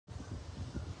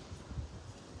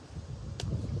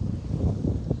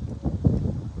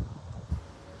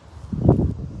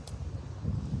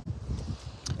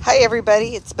Hi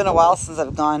everybody, it's been a while since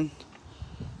I've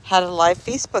had a live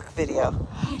Facebook video.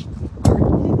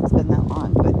 It's been that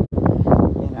long, but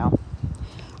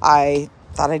I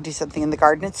thought I'd do something in the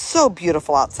garden. It's so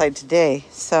beautiful outside today,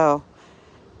 so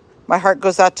my heart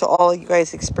goes out to all you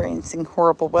guys experiencing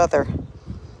horrible weather.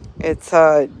 It's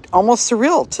almost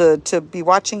surreal to be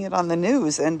watching it on the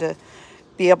news and to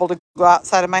be able to go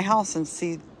outside of my house and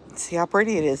see how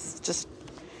pretty it is. It's just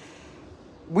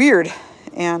weird,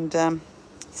 and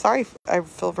sorry, I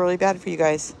feel really bad for you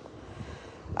guys.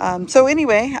 So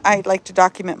anyway, I like to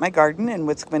document my garden and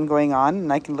what's been going on,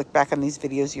 and I can look back on these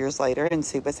videos years later and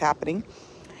see what's happening.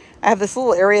 I have this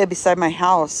little area beside my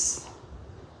house,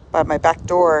 by my back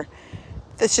door,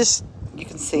 that's just, you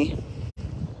can see,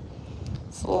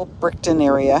 it's a little bricked in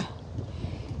area.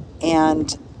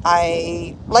 And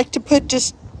I like to put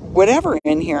just whatever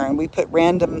in here, and we put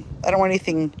random, I don't want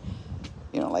anything,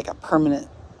 like a permanent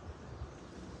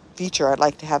feature. I'd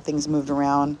like to have things moved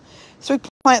around. So we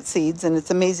plant seeds, and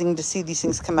it's amazing to see these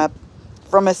things come up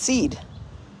from a seed.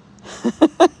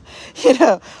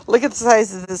 Look at the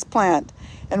size of this plant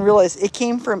and realize it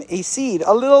came from a seed,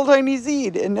 a little tiny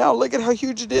seed, and now look at how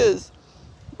huge it is.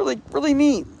 Really, really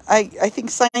neat. I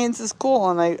think science is cool,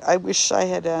 and I wish I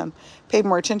had paid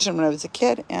more attention when I was a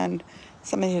kid and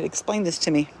somebody had explained this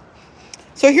to me.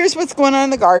 So here's what's going on in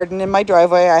the garden. In my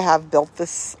driveway, I have built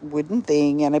this wooden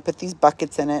thing, and I put these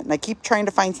buckets in it, and I keep trying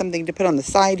to find something to put on the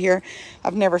side here.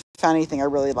 I've never found anything I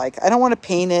really like. I don't want to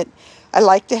paint it. I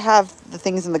like to have the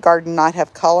things in the garden not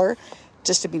have color,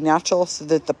 just to be natural, so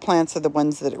that the plants are the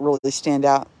ones that really stand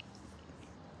out.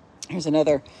 Here's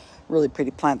another really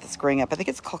pretty plant that's growing up. I think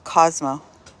it's called Cosmo,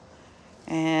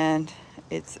 and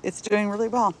it's doing really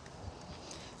well.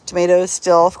 Tomatoes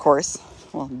still, of course.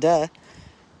 Well, duh.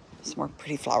 Some more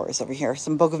pretty flowers over here.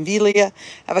 Some bougainvillea. I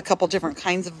have a couple different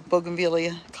kinds of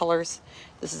bougainvillea colors.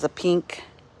 This is a pink.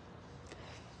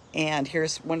 And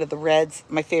here's one of the reds.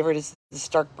 My favorite is the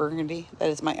stark burgundy.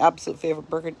 That is my absolute favorite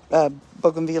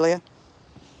bougainvillea.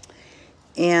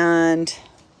 And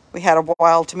we had a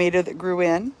wild tomato that grew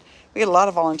in. We get a lot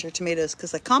of volunteer tomatoes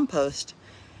because I compost.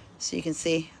 So you can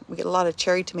see we get a lot of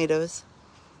cherry tomatoes.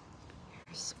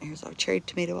 Here's our cherry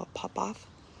tomato. I'll pop off.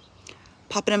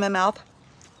 Pop it in my mouth.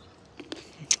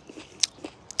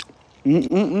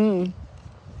 Good,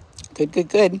 good,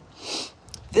 good.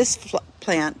 This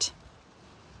plant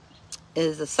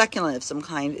is a succulent of some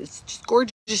kind. It's just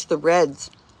gorgeous, the reds.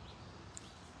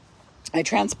 I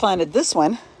transplanted this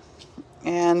one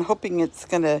and hoping it's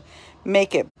going to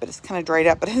make it, but it's kind of dried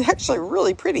up. But it's actually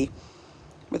really pretty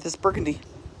with this burgundy.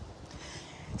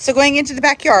 So going into the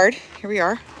backyard, here we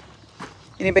are.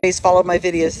 Anybody who's followed my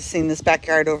videos has seen this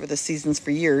backyard over the seasons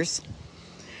for years.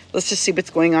 Let's just see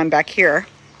what's going on back here.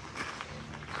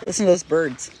 Listen to those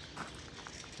birds.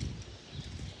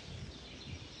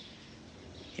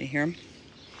 Can you hear them?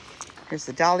 Here's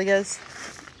the dahlias.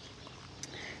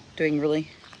 Doing really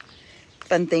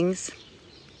fun things.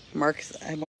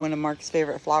 One of Mark's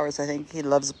favorite flowers, I think. He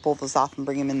loves to pull those off and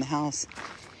bring them in the house.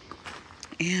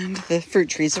 And the fruit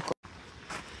trees, of course.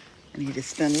 I need to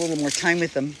spend a little more time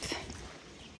with them.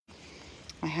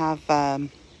 I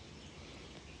have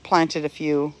planted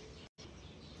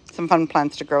some fun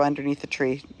plants to grow underneath the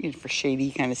tree, for shady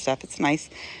kind of stuff. It's nice.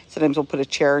 Sometimes we'll put a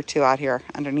chair or two out here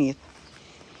underneath.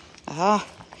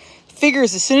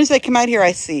 Figures, as soon as I come out here,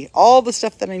 I see all the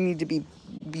stuff that I need to be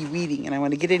weeding, and I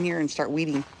want to get in here and start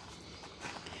weeding.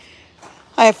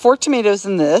 I have 4 tomatoes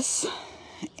in this,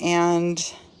 and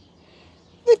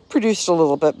they've produced a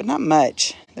little bit, but not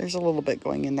much. There's a little bit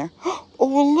going in there. Oh,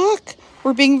 well, look,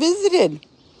 we're being visited.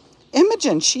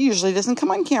 Imogen, she usually doesn't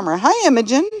come on camera. Hi,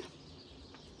 Imogen.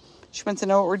 She wants to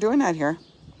know what we're doing out here.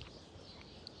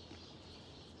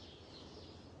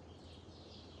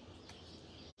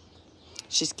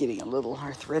 She's getting a little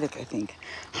arthritic, I think.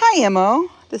 Hi, Imo.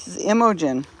 This is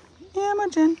Imogen.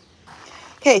 Imogen.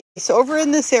 Okay, so over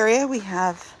in this area, we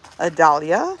have a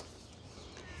dahlia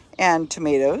and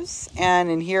tomatoes. And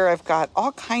in here, I've got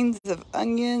all kinds of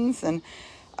onions. And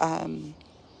I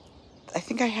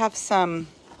think I have some,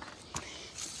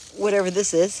 whatever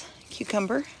this is,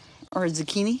 cucumber or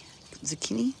zucchini.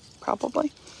 Zucchini,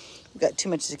 probably. We've got too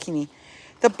much zucchini.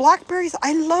 The blackberries,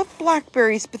 I love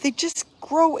blackberries, but they just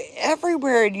grow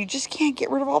everywhere, and you just can't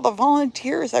get rid of all the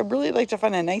volunteers. I really like to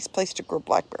find a nice place to grow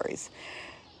blackberries.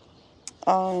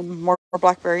 More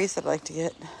blackberries I'd like to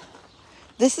get.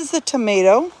 This is a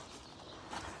tomato.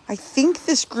 I think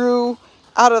this grew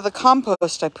out of the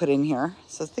compost I put in here,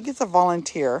 so I think it's a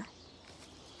volunteer.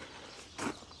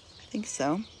 I think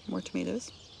so. More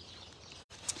tomatoes.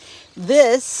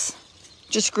 This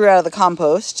just grew out of the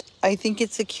compost. I think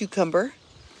it's a cucumber.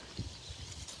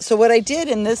 So what I did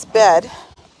in this bed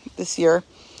this year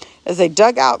is I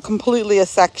dug out completely a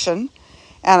section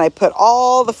and I put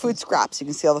all the food scraps. You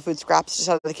can see all the food scraps just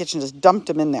out of the kitchen, just dumped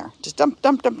them in there. Just dump,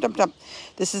 dump, dump, dump, dump.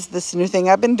 This is this new thing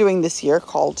I've been doing this year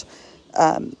called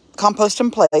compost in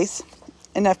place.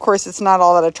 And of course, it's not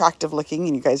all that attractive looking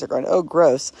and you guys are going, oh,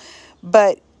 gross.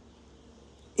 But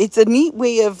it's a neat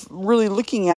way of really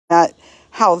looking at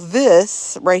how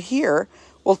this right here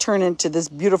will turn into this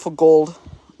beautiful gold,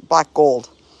 black gold.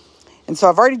 And so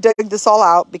I've already dug this all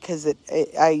out because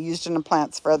I used it in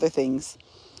plants for other things.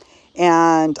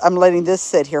 And I'm letting this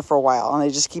sit here for a while. And I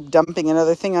just keep dumping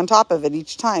another thing on top of it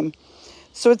each time.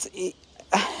 So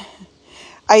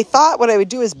I thought what I would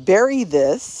do is bury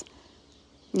this,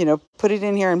 you know, put it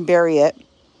in here and bury it.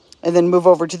 And then move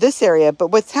over to this area. But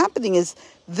what's happening is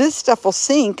this stuff will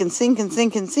sink and sink and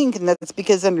sink and sink. And that's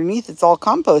because underneath it's all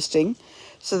composting.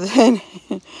 So then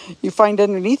you find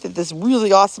underneath it this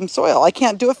really awesome soil. I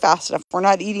can't do it fast enough. We're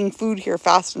not eating food here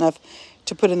fast enough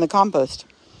to put in the compost.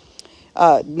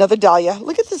 Another dahlia.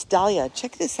 Look at this dahlia.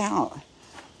 Check this out.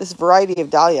 This variety of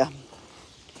dahlia.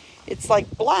 It's like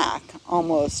black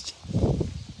almost.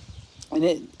 And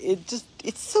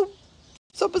it's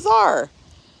so bizarre.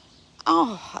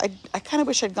 Oh, I kind of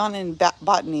wish I'd gone in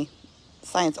botany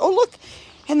science. Oh, look.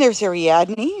 And there's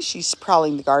Ariadne. She's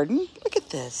prowling the garden. Look at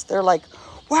this. They're like,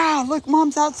 wow, look,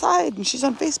 Mom's outside. And she's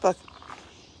on Facebook.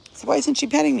 So why isn't she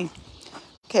petting me?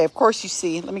 Okay, of course you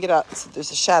see. Let me get out. So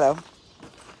there's a shadow.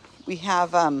 We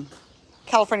have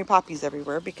California poppies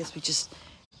everywhere because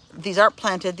these aren't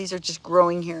planted. These are just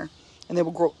growing here. And they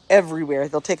will grow everywhere.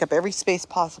 They'll take up every space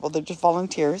possible. They're just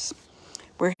volunteers.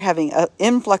 We're having an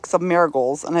influx of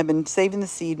marigolds, and I've been saving the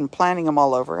seed and planting them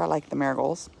all over. I like the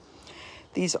marigolds.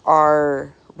 These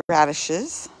are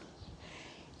radishes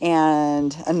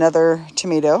and another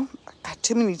tomato. Got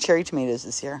too many cherry tomatoes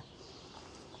this year,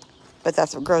 but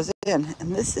that's what grows in.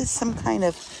 And this is some kind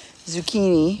of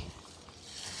zucchini.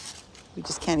 We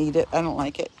just can't eat it. I don't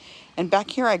like it. And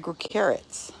back here I grew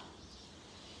carrots.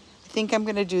 I think I'm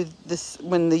going to do this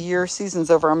when the year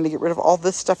season's over. I'm going to get rid of all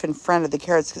this stuff in front of the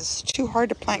carrots because it's too hard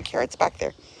to plant carrots back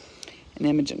there. And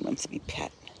Imogen wants to be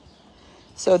pet.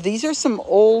 So these are some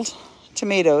old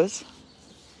tomatoes.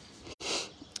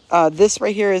 This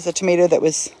right here is a tomato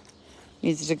that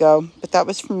needs to go, but that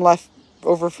was left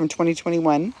over from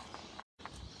 2021.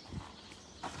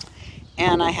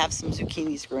 And I have some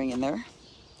zucchinis growing in there.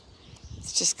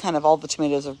 It's just kind of all the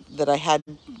tomatoes that I had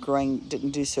growing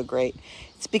didn't do so great.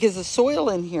 It's because the soil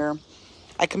in here,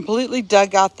 I completely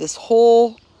dug out this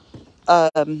whole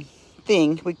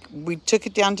thing. We took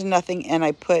it down to nothing and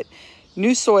I put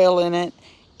new soil in it,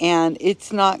 and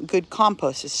it's not good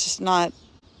compost. It's just not,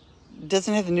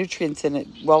 doesn't have the nutrients in it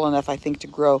well enough, I think, to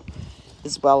grow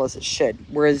as well as it should.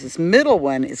 Whereas this middle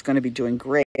one is going to be doing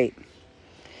great.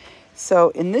 So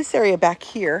in this area back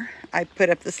here, I put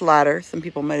up this ladder. Some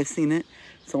people might have seen it.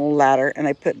 It's a little ladder, and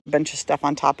I put a bunch of stuff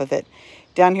on top of it.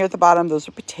 Down here at the bottom, those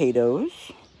are potatoes.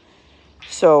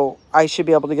 So I should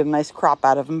be able to get a nice crop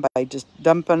out of them by just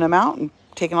dumping them out and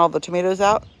taking all the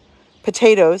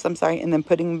potatoes, I'm sorry, and then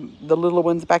putting the little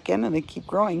ones back in, and they keep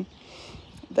growing.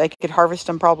 I could harvest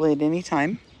them probably at any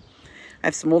time. I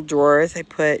have some old drawers. I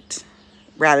put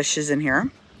radishes in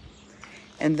here.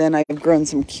 And then I've grown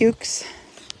some cukes.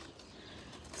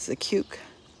 This is a cuke.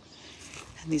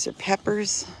 And these are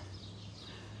peppers.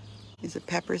 These are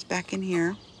peppers back in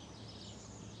here.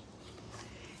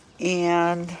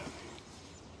 And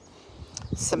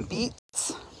some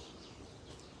beets.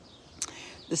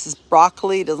 This is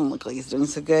broccoli. Doesn't look like it's doing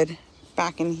so good.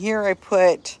 Back in here I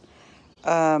put,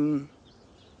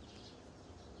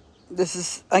 this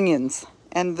is onions.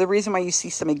 And the reason why you see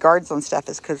so many guards on stuff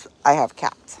is because I have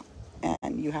cats.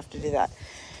 And you have to do that.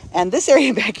 And this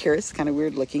area back here is kind of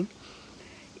weird looking.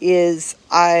 Is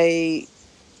I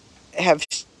have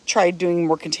tried doing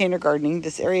more container gardening.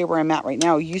 This area where I'm at right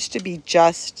now used to be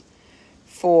just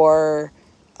for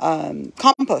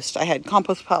compost. I had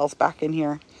compost piles back in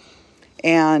here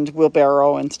and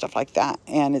wheelbarrow and stuff like that.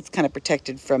 And it's kind of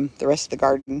protected from the rest of the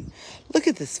garden. Look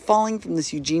at this falling from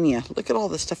this Eugenia. Look at all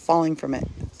this stuff falling from it.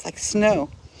 It's like snow.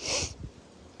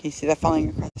 Can you see that falling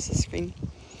across the screen?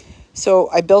 So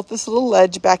I built this little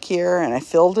ledge back here and I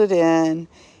filled it in.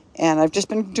 And I've just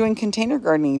been doing container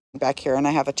gardening back here. And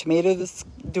I have a tomato that's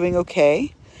doing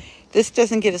okay. This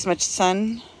doesn't get as much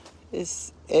sun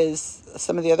as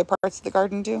some of the other parts of the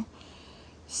garden do.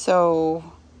 So,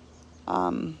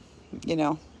 you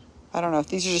know, I don't know.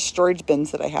 These are just storage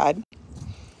bins that I had.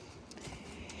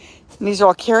 And these are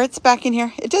all carrots back in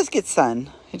here. It does get sun.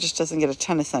 It just doesn't get a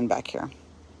ton of sun back here.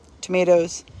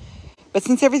 Tomatoes. But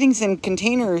since everything's in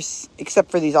containers,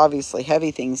 except for these obviously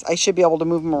heavy things, I should be able to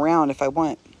move them around if I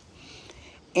want.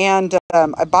 And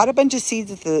I bought a bunch of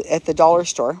seeds at the dollar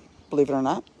store, believe it or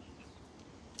not.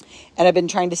 And I've been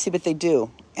trying to see what they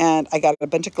do. And I got a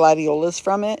bunch of gladiolas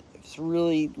from it. It was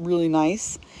really, really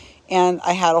nice. And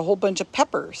I had a whole bunch of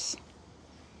peppers.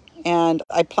 And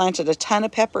I planted a ton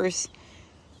of peppers.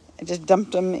 I just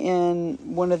dumped them in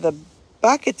one of the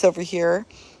buckets over here.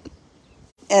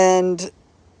 And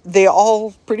they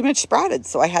all pretty much sprouted.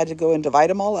 So I had to go and divide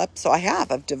them all up. So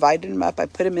I've divided them up. I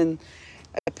put them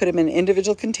in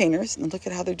individual containers, and look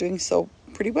at how they're doing so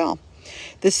pretty well.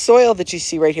 This soil that you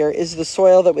see right here is the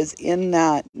soil that was in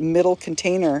that middle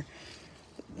container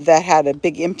that had a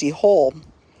big empty hole.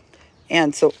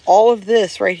 And so all of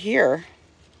this right here,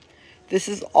 this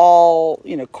is all,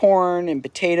 you know, corn and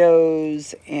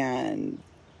potatoes and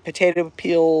potato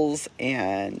peels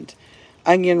and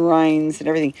onion rinds and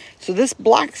everything. So this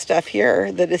black stuff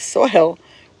here that is soil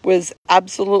was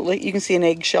absolutely, you can see an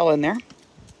eggshell in there.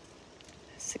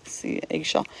 See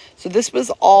eggshell. So this was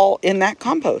all in that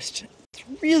compost. It's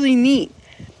really neat.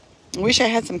 I wish I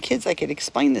had some kids I could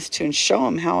explain this to and show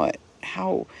them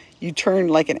how you turn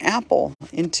like an apple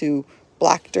into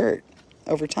black dirt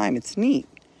over time. It's neat.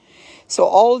 So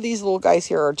all of these little guys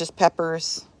here are just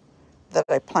peppers that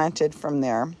I planted from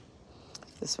there.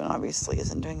 This one obviously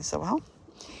isn't doing so well.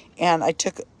 And I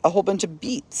took a whole bunch of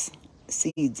beets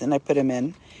seeds and I put them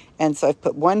in. And so I've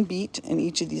put one beet in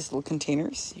each of these little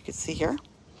containers. You can see here.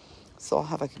 So I'll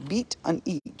have a beet on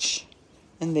each.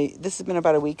 And this has been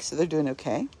about a week, so they're doing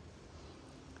okay.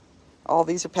 All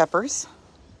these are peppers.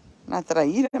 Not that I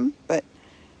eat them, but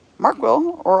Mark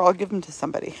will, or I'll give them to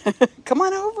somebody. Come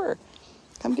on over.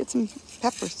 Come get some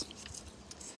peppers.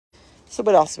 So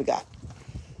what else we got?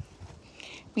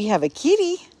 We have a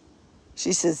kitty.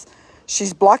 She says,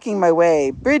 she's blocking my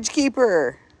way. Bridge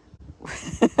keeper.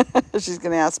 She's going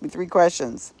to ask me 3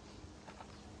 questions.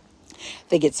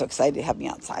 They get so excited to have me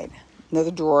outside.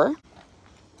 Another drawer.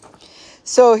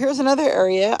 So here's another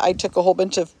area. I took a whole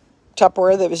bunch of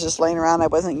Tupperware that was just laying around. I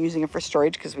wasn't using it for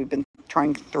storage because we've been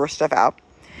trying to throw stuff out.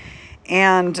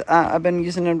 And I've been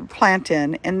using it to plant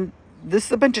in. And this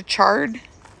is a bunch of chard.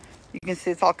 You can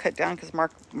see it's all cut down because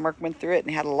Mark went through it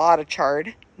and had a lot of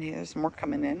chard. And there's more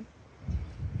coming in.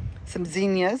 Some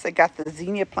zinnias. I got the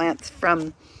zinnia plants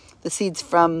from the seeds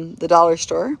from the dollar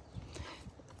store.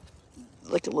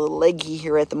 Look a little leggy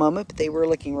here at the moment, but they were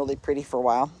looking really pretty for a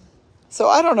while. So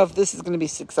I don't know if this is going to be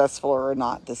successful or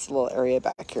not, this little area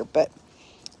back here, but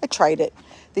I tried it.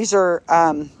 These are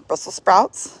Brussels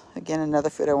sprouts. Again, another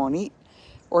food I won't eat,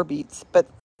 or beets, but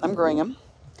I'm growing them.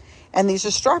 And these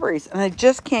are strawberries, and I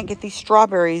just can't get these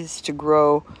strawberries to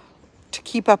grow to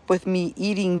keep up with me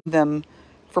eating them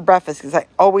for breakfast, because I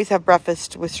always have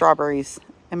breakfast with strawberries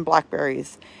and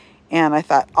blackberries. And I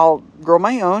thought I'll grow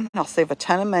my own, I'll save a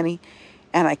ton of money,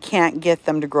 and I can't get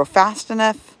them to grow fast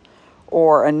enough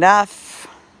or enough.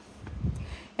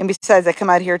 And besides, I come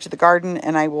out here to the garden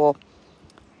and I will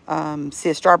see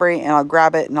a strawberry and I'll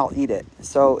grab it and I'll eat it.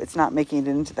 So it's not making it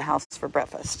into the house for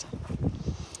breakfast.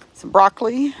 Some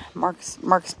broccoli. Mark's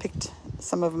picked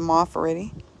some of them off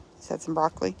already. He's had some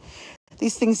broccoli.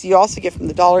 These things you also get from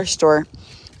the dollar store.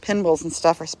 Pinwheels and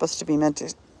stuff are supposed to be meant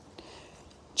to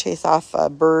chase off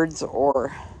birds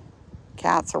or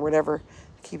cats or whatever.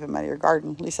 Keep them out of your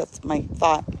garden. At least that's my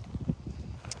thought.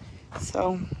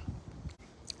 So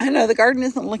I know the garden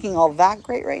isn't looking all that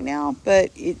great right now,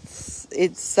 but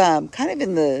it's kind of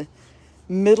in the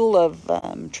middle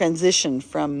of transition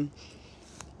from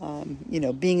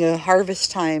being a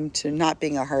harvest time to not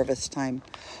being a harvest time.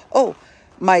 Oh,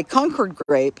 my Concord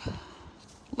grape.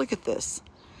 Look at this.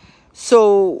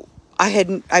 So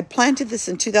I planted this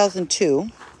in 2002.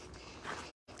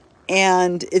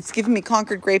 And it's given me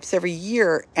Concord grapes every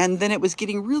year. And then it was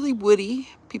getting really woody.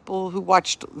 People who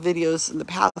watched videos in the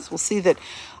past will see that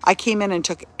I came in and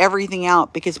took everything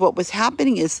out, because what was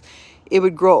happening is it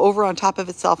would grow over on top of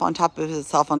itself, on top of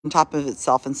itself, on top of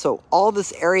itself. And so all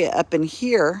this area up in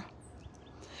here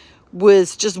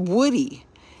was just woody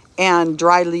and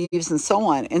dry leaves and so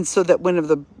on. And so that when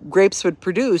the grapes would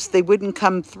produce, they wouldn't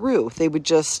come through. They would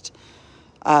just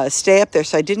stay up there.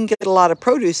 So I didn't get a lot of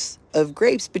produce of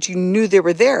grapes, but you knew they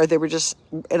were there. They were just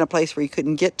in a place where you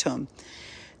couldn't get to them.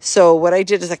 So what I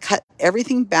did is I cut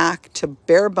everything back to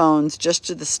bare bones, just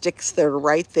to the sticks that are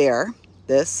right there,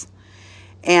 this,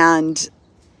 and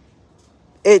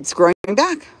it's growing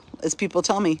back. As people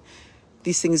tell me,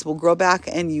 these things will grow back,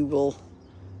 and you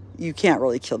can't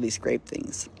really kill these grape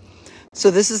things.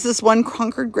 So this is this one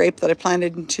Concord grape that I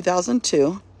planted in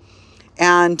 2002.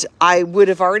 And I would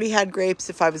have already had grapes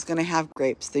if I was going to have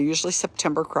grapes. They're usually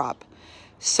September crop.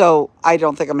 So I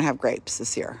don't think I'm going to have grapes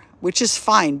this year, which is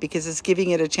fine because it's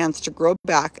giving it a chance to grow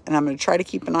back. And I'm going to try to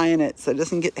keep an eye on it so it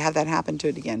doesn't have that happen to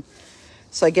it again.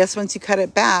 So I guess once you cut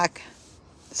it back,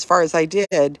 as far as I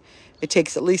did, it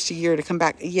takes at least a year to come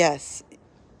back. Yes.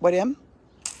 What, Em?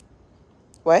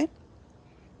 What?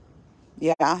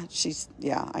 Yeah,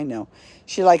 I know.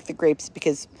 She liked the grapes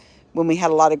because when we had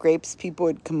a lot of grapes, people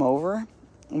would come over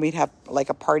and we'd have like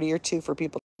a party or two for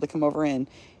people to come over and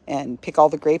pick all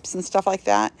the grapes and stuff like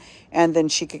that. And then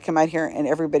she could come out here and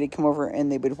everybody come over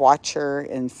and they would watch her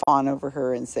and fawn over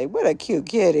her and say, what a cute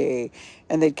kitty.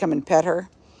 And they'd come and pet her.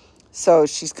 So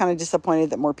she's kind of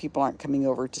disappointed that more people aren't coming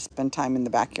over to spend time in the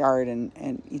backyard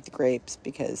and eat the grapes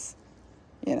because,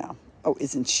 you know, oh,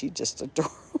 isn't she just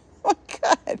adorable? Oh, my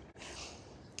God.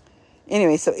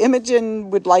 Anyway, so Imogen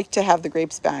would like to have the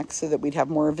grapes back so that we'd have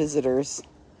more visitors.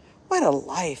 What a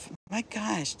life. My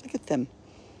gosh, look at them.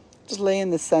 Just lay in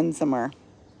the sun somewhere.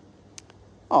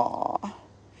 Aw.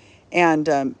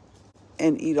 And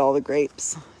eat all the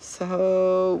grapes.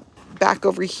 So back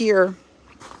over here,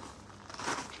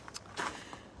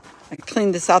 I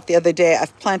cleaned this out the other day.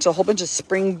 I've planted a whole bunch of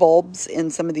spring bulbs in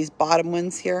some of these bottom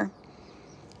ones here.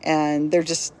 And they're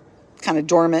just kind of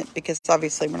dormant because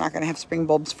obviously we're not going to have spring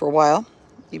bulbs for a while,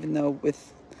 even though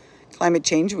with climate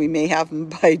change we may have them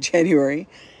by January.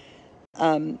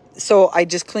 So I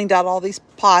just cleaned out all these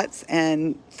pots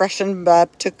and freshened them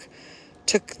up, took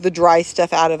the dry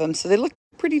stuff out of them. So they look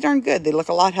pretty darn good. They look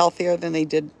a lot healthier than they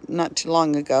did not too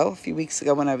long ago, a few weeks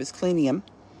ago when I was cleaning them.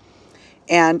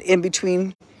 And in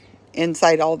between,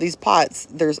 inside all these pots,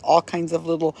 there's all kinds of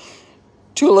little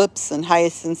tulips and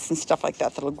hyacinths and stuff like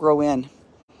that that'll grow in.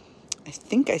 I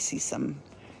think I see some,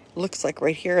 looks like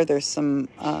right here, there's some,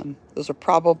 those are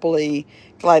probably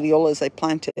gladiolas I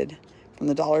planted from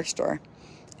the dollar store.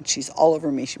 And she's all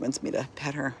over me. She wants me to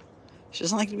pet her. She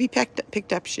doesn't like to be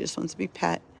picked up. She just wants to be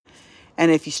pet.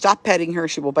 And if you stop petting her,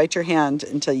 she will bite your hand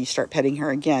until you start petting her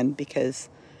again because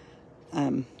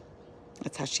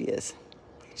that's how she is.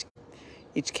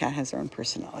 Each cat has their own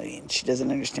personality and she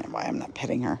doesn't understand why I'm not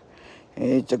petting her.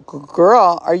 It's a good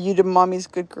girl. Are you the mommy's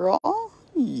good girl?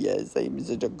 Yes, I am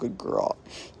such a good girl.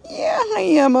 Yeah,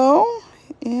 hi,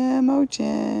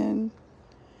 Imogen.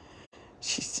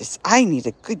 She's just, I need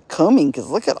a good combing because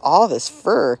look at all this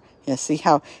fur. Yeah, see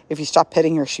how if you stop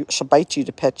petting her, she'll bite you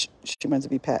to pet. She wants to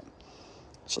be pet.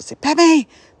 She'll say, pet me,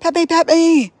 pet me, pet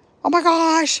me. Oh my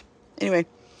gosh. Anyway,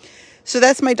 so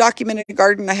that's my documented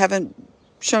garden. I haven't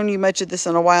shown you much of this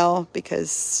in a while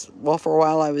because, well, for a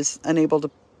while I was unable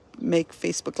to make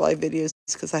Facebook Live videos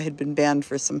because I had been banned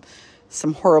for some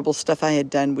horrible stuff I had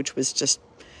done, which was just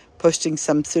posting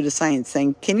some pseudoscience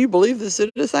saying, can you believe the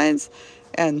pseudoscience?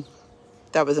 And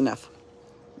that was enough.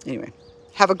 Anyway,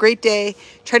 have a great day.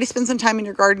 Try to spend some time in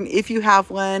your garden if you have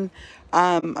one.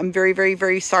 I'm very, very,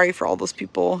 very sorry for all those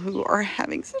people who are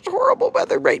having such horrible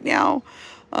weather right now.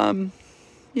 You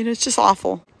know, it's just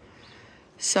awful.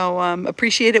 So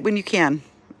appreciate it when you can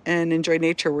and enjoy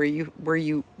nature where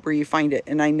you find it.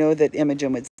 And I know that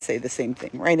Imogen would say the same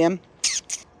thing. Right, Em?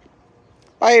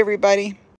 Bye, everybody.